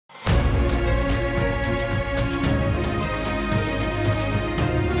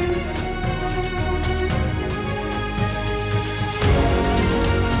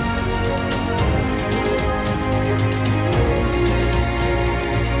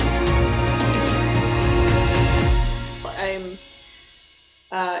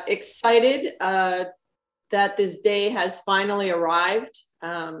excited that this day has finally arrived,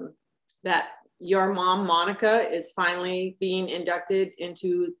 that your mom, Monica, is finally being inducted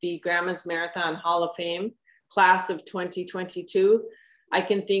into the Grandma's Marathon Hall of Fame class of 2022. I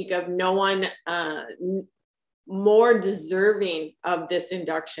can think of no one more deserving of this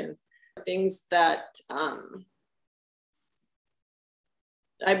induction. Things that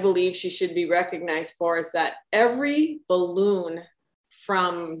I believe she should be recognized for is that every balloon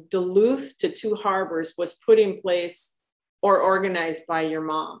from Duluth to Two Harbors was put in place or organized by your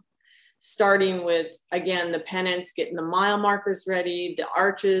mom. Starting with, again, the pennants, getting the mile markers ready, the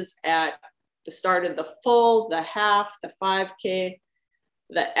arches at the start of the full, the half, the 5K,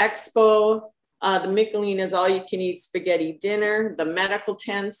 the expo, the Michelinas all-you-can-eat spaghetti dinner, the medical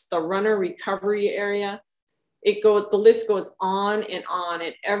tents, the runner recovery area. The list goes on, and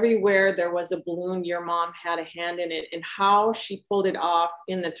everywhere there was a balloon, your mom had a hand in it, and how she pulled it off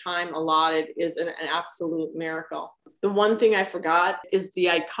in the time allotted is an absolute miracle. The one thing I forgot is the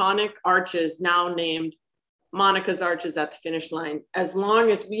iconic arches now named Monica's Arches at the finish line. As long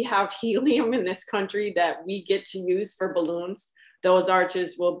as we have helium in this country that we get to use for balloons, those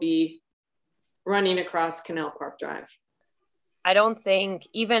arches will be running across Canal Park Drive. I don't think,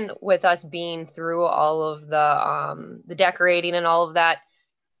 even with us being through all of the decorating and all of that,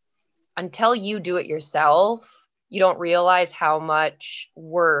 until you do it yourself, you don't realize how much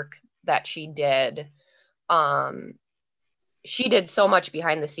work that she did. She did so much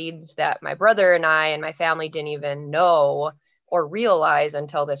behind the scenes that my brother and I and my family didn't even know or realize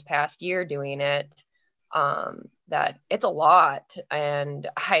until this past year doing it, that it's a lot. And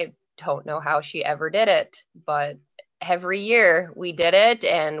I don't know how she ever did it, but every year we did it,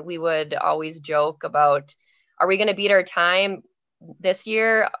 and we would always joke about, are we going to beat our time this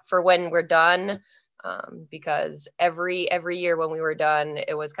year for when we're done? Because every year when we were done,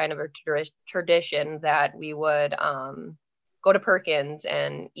 it was kind of a tradition that we would go to Perkins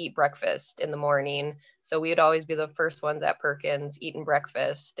and eat breakfast in the morning. So we would always be the first ones at Perkins eating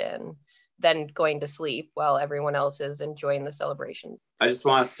breakfast and then going to sleep while everyone else is enjoying the celebrations. I just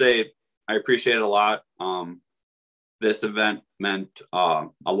want to say I appreciate it a lot. This event meant a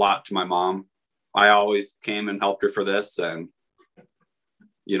lot to my mom. I always came and helped her for this. And,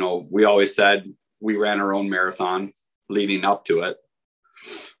 you know, we always said we ran our own marathon leading up to it.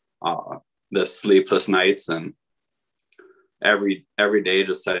 The sleepless nights and every day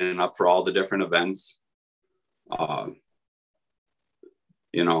just setting up for all the different events.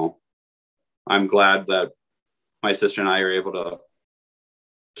 You know, I'm glad that my sister and I are able to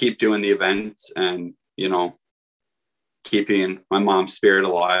keep doing the events and, you know, keeping my mom's spirit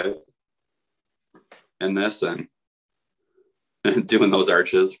alive in this and doing those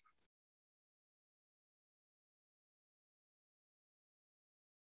arches.